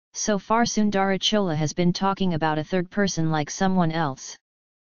So far Sundara Chola has been talking about a third person like someone else.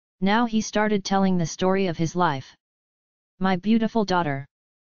 Now he started telling the story of his life. My beautiful daughter.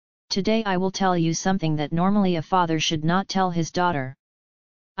 Today I will tell you something that normally a father should not tell his daughter.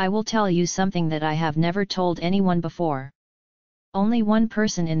 I will tell you something that I have never told anyone before. Only one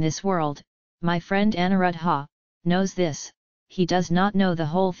person in this world, my friend Anuruddha, knows this. He does not know the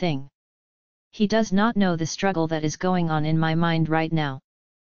whole thing. He does not know the struggle that is going on in my mind right now.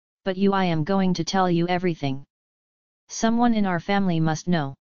 But I am going to tell you everything. Someone in our family must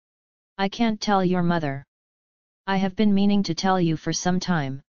know. I can't tell your mother. I have been meaning to tell you for some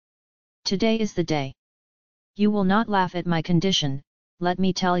time. Today is the day. You will not laugh at my condition, let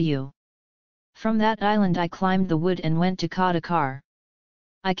me tell you. From that island I climbed the wood and went to Kadakar.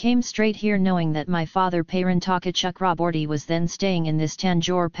 I came straight here knowing that my father Parantaka Chakraborty was then staying in this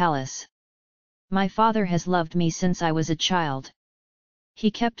Tanjore palace. My father has loved me since I was a child. He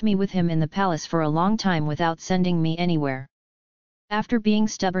kept me with him in the palace for a long time without sending me anywhere. After being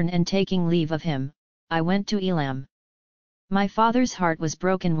stubborn and taking leave of him, I went to Elam. My father's heart was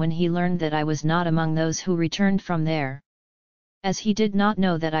broken when he learned that I was not among those who returned from there. As he did not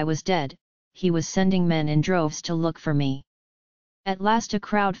know that I was dead, he was sending men in droves to look for me. At last a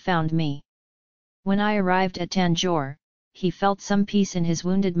crowd found me. When I arrived at Tanjore, he felt some peace in his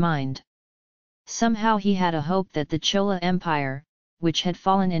wounded mind. Somehow he had a hope that the Chola Empire, which had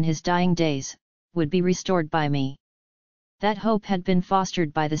fallen in his dying days, would be restored by me. That hope had been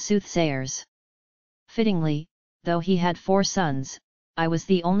fostered by the soothsayers. Fittingly, though he had 4 sons, I was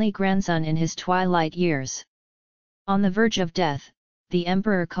the only grandson in his twilight years. On the verge of death, the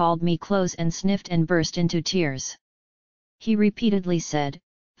emperor called me close and sniffed and burst into tears. He repeatedly said,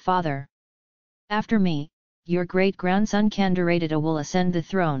 "Father, after me, your great-grandson Kandaratita will ascend the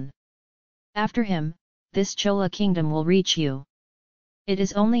throne. After him, this Chola kingdom will reach you. It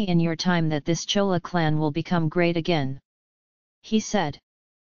is only in your time that this Chola clan will become great again," he said.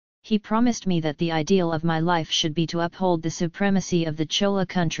 He promised me that the ideal of my life should be to uphold the supremacy of the Chola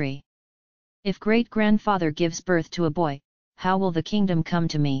country. If great-grandfather gives birth to a boy, how will the kingdom come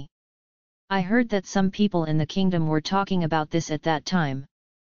to me? I heard that some people in the kingdom were talking about this at that time.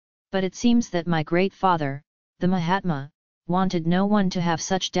 But it seems that my great-father, the Mahatma, wanted no one to have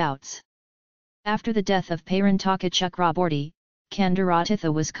such doubts. After the death of Parantaka Chakraborty,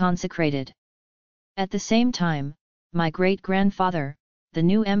 Kandaratitha was consecrated. At the same time, my great-grandfather, the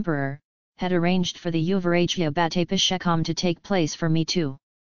new emperor, had arranged for the Yuvarajya Bhattapishekam to take place for me too.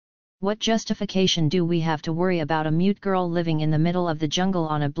 What justification do we have to worry about a mute girl living in the middle of the jungle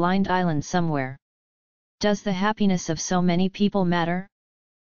on a blind island somewhere? Does the happiness of so many people matter?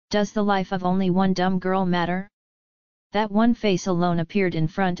 Does the life of only one dumb girl matter? That one face alone appeared in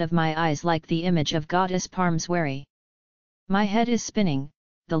front of my eyes like the image of goddess Parmeswari. My head is spinning,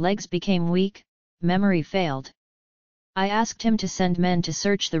 the legs became weak, memory failed. I asked him to send men to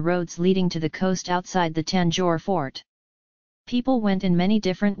search the roads leading to the coast outside the Tanjore fort. People went in many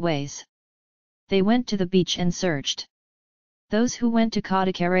different ways. They went to the beach and searched. Those who went to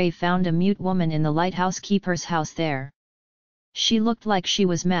Kadakare found a mute woman in the lighthouse keeper's house there. She looked like she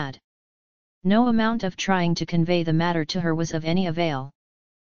was mad. No amount of trying to convey the matter to her was of any avail.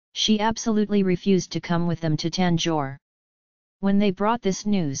 She absolutely refused to come with them to Tanjore. When they brought this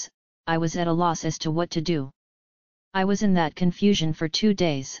news, I was at a loss as to what to do. I was in that confusion for 2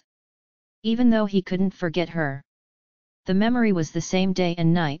 days. Even though he couldn't forget her. The memory was the same day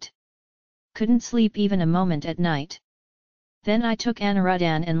and night. Couldn't sleep even a moment at night. Then I took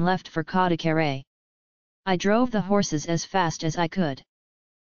Anuruddhan and left for Kadakare. I drove the horses as fast as I could.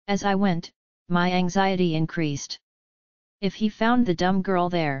 As I went, my anxiety increased. If he found the dumb girl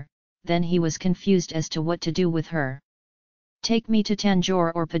there, then he was confused as to what to do with her. Take me to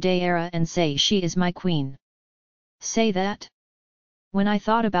Tanjore or Padayara and say she is my queen. Say that? When I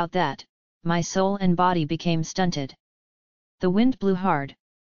thought about that, my soul and body became stunted. The wind blew hard.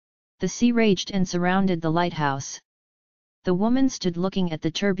 The sea raged and surrounded the lighthouse. The woman stood looking at the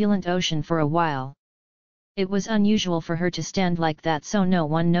turbulent ocean for a while. It was unusual for her to stand like that, so no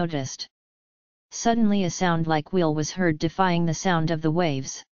one noticed. Suddenly a sound like wheel was heard defying the sound of the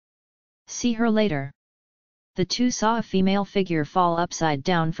waves. See her later. The two saw a female figure fall upside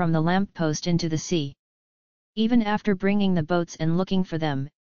down from the lamppost into the sea. Even after bringing the boats and looking for them,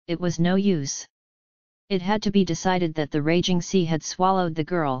 it was no use. It had to be decided that the raging sea had swallowed the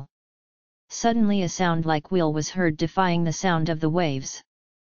girl. Suddenly a sound like wheel was heard defying the sound of the waves.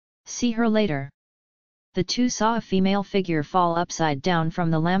 See her later. The two saw a female figure fall upside down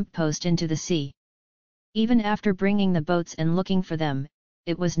from the lamppost into the sea. Even after bringing the boats and looking for them,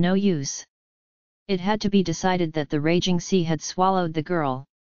 it was no use. It had to be decided that the raging sea had swallowed the girl.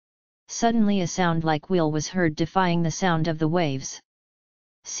 Suddenly a sound like wheel was heard defying the sound of the waves.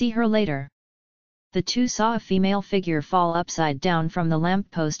 See her later. The two saw a female figure fall upside down from the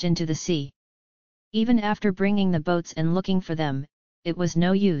lamppost into the sea. Even after bringing the boats and looking for them, it was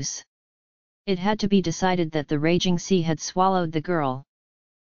no use. It had to be decided that the raging sea had swallowed the girl.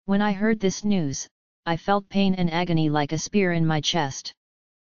 When I heard this news, I felt pain and agony like a spear in my chest.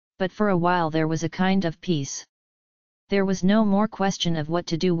 But for a while there was a kind of peace. There was no more question of what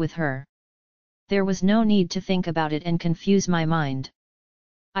to do with her. There was no need to think about it and confuse my mind.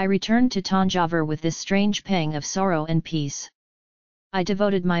 I returned to Tanjavur with this strange pang of sorrow and peace. I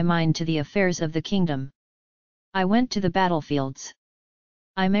devoted my mind to the affairs of the kingdom. I went to the battlefields.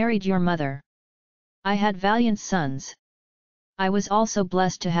 I married your mother. I had valiant sons. I was also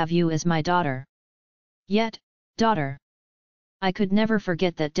blessed to have you as my daughter. Yet, daughter, I could never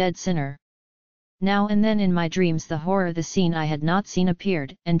forget that dead sinner. Now and then in my dreams the horror the scene I had not seen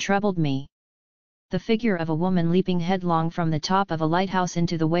appeared and troubled me. The figure of a woman leaping headlong from the top of a lighthouse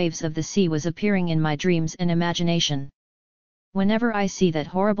into the waves of the sea was appearing in my dreams and imagination. Whenever I see that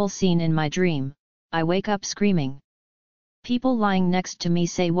horrible scene in my dream, I wake up screaming. People lying next to me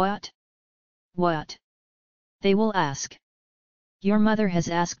say, "What? What?" They will ask. Your mother has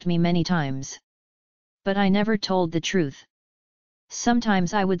asked me many times. But I never told the truth.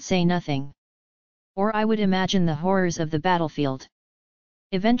 Sometimes I would say nothing. Or I would imagine the horrors of the battlefield.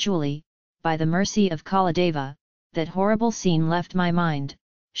 Eventually, by the mercy of Kaladeva, that horrible scene left my mind,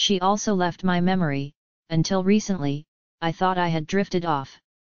 she also left my memory, until recently, I thought I had drifted off.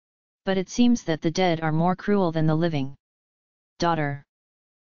 But it seems that the dead are more cruel than the living. Daughter.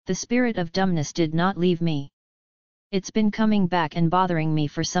 The spirit of dumbness did not leave me. It's been coming back and bothering me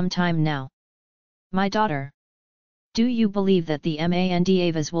for some time now. My daughter. Do you believe that the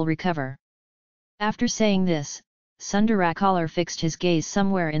Mandavas will recover? After saying this, Sundarakalar fixed his gaze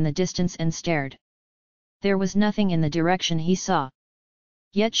somewhere in the distance and stared. There was nothing in the direction he saw.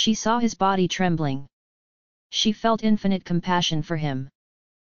 Yet she saw his body trembling. She felt infinite compassion for him.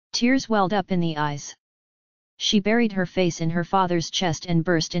 Tears welled up in the eyes. She buried her face in her father's chest and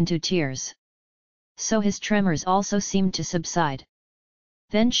burst into tears. So his tremors also seemed to subside.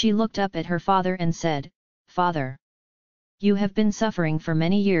 Then she looked up at her father and said, "Father, you have been suffering for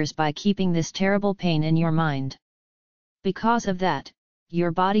many years by keeping this terrible pain in your mind. Because of that,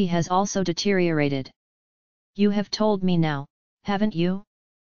 your body has also deteriorated. You have told me now, haven't you?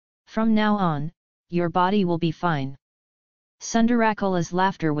 From now on, your body will be fine." Sundarakala's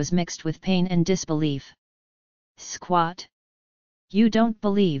laughter was mixed with pain and disbelief. Squat! You don't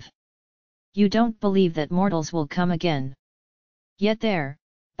believe. You don't believe that mortals will come again. Yet there,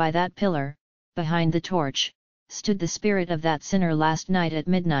 by that pillar, behind the torch, stood the spirit of that sinner last night at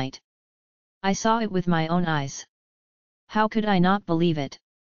midnight. I saw it with my own eyes. How could I not believe it?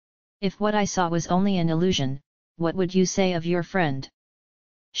 If what I saw was only an illusion, what would you say of your friend?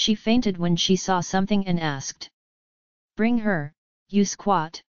 She fainted when she saw something and asked. Bring her, you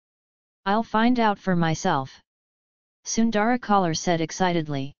squat. I'll find out for myself. Sundarakalar said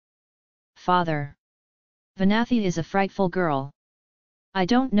excitedly. Father. Vanathi is a frightful girl. I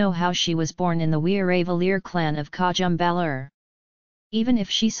don't know how she was born in the Veeravallir clan of Kajumbalur. Even if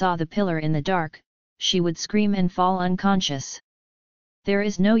she saw the pillar in the dark, she would scream and fall unconscious. There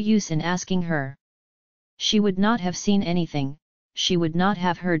is no use in asking her. She would not have seen anything, she would not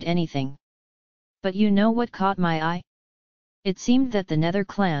have heard anything. But you know what caught my eye? It seemed that the nether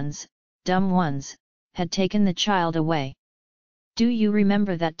clans, dumb ones, had taken the child away. Do you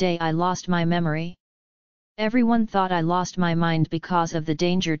remember that day I lost my memory? Everyone thought I lost my mind because of the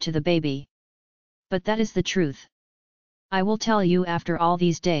danger to the baby. But that is the truth. I will tell you after all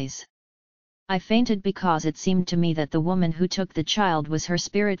these days. I fainted because it seemed to me that the woman who took the child was her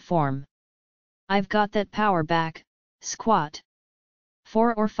spirit form. I've got that power back, squat.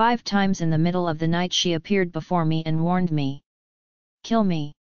 4 or 5 times in the middle of the night she appeared before me and warned me. Kill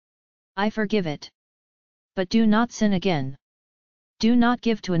me. I forgive it. But do not sin again. Do not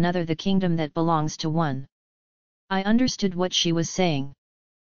give to another the kingdom that belongs to one. I understood what she was saying.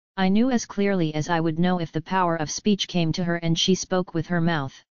 I knew as clearly as I would know if the power of speech came to her and she spoke with her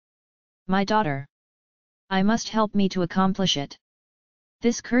mouth. My daughter. I must help me to accomplish it.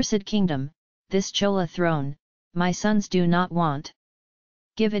 This cursed kingdom, this Chola throne, my sons do not want.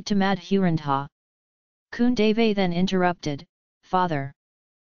 Give it to Madhurandha. Kundave then interrupted, Father.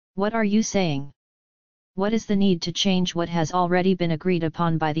 What are you saying? What is the need to change what has already been agreed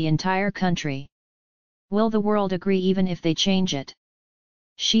upon by the entire country? Will the world agree even if they change it?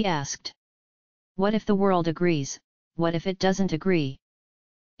 She asked. What if the world agrees, what if it doesn't agree?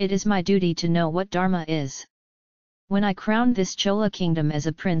 It is my duty to know what Dharma is. When I crowned this Chola kingdom as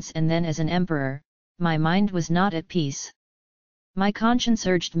a prince and then as an emperor, my mind was not at peace. My conscience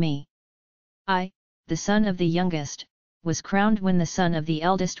urged me. I, the son of the youngest, was crowned when the son of the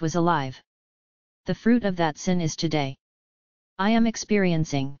eldest was alive. The fruit of that sin is today I am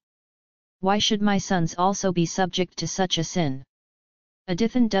experiencing. Why should my sons also be subject to such a sin?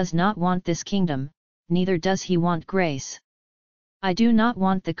 Adithan does not want this kingdom, neither does he want grace. I do not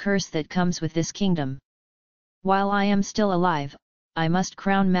want the curse that comes with this kingdom. While I am still alive, I must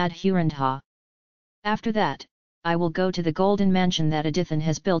crown Madhurandha. After that, I will go to the golden mansion that Adithan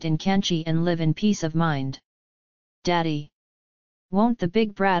has built in Kanchi and live in peace of mind. Daddy! Won't the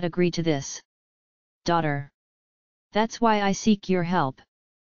big brat agree to this? Daughter! That's why I seek your help.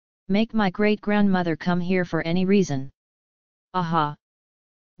 Make my great-grandmother come here for any reason. Aha!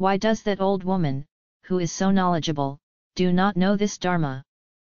 Why does that old woman, who is so knowledgeable, do not know this dharma?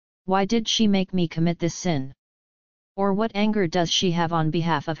 Why did she make me commit this sin? Or what anger does she have on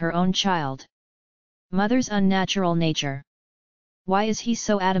behalf of her own child? Mother's unnatural nature. Why is he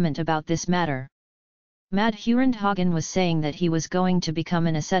so adamant about this matter? Madhurandhagan was saying that he was going to become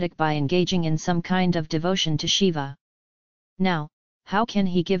an ascetic by engaging in some kind of devotion to Shiva. Now, how can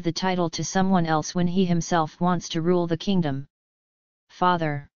he give the title to someone else when he himself wants to rule the kingdom?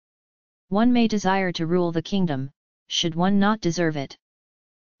 Father! One may desire to rule the kingdom, should one not deserve it?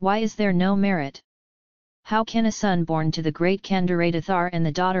 Why is there no merit? How can a son born to the great Kandaradathar and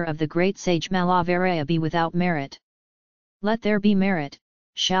the daughter of the great sage Malavaraya be without merit? Let there be merit,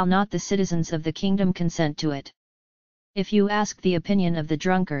 shall not the citizens of the kingdom consent to it? If you ask the opinion of the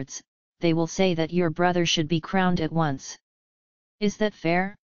drunkards, they will say that your brother should be crowned at once. Is that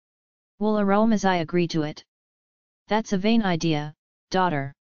fair? Will Arulmozhi agree to it? That's a vain idea,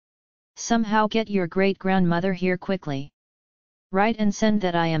 daughter. Somehow get your great-grandmother here quickly. Write and send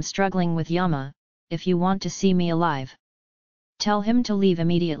that I am struggling with Yama, if you want to see me alive. Tell him to leave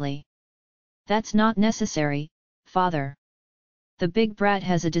immediately. That's not necessary, father. The big brat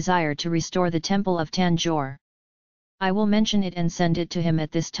has a desire to restore the temple of Tanjore. I will mention it and send it to him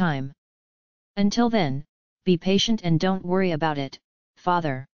at this time. Until then, be patient and don't worry about it,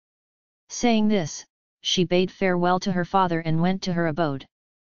 father. Saying this, she bade farewell to her father and went to her abode.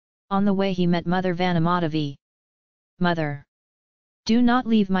 On the way he met Mother Vanamadavi. Mother! Do not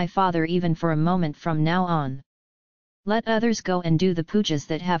leave my father even for a moment from now on. Let others go and do the pujas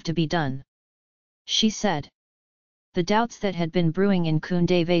that have to be done. She said. The doubts that had been brewing in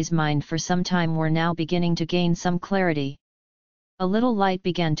Kundeve's mind for some time were now beginning to gain some clarity. A little light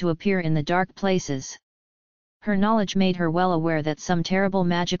began to appear in the dark places. Her knowledge made her well aware that some terrible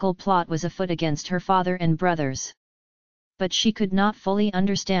magical plot was afoot against her father and brothers. But she could not fully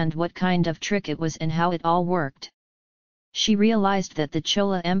understand what kind of trick it was and how it all worked. She realized that the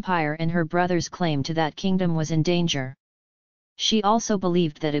Chola Empire and her brother's claim to that kingdom was in danger. She also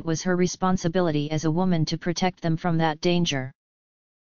believed that it was her responsibility as a woman to protect them from that danger.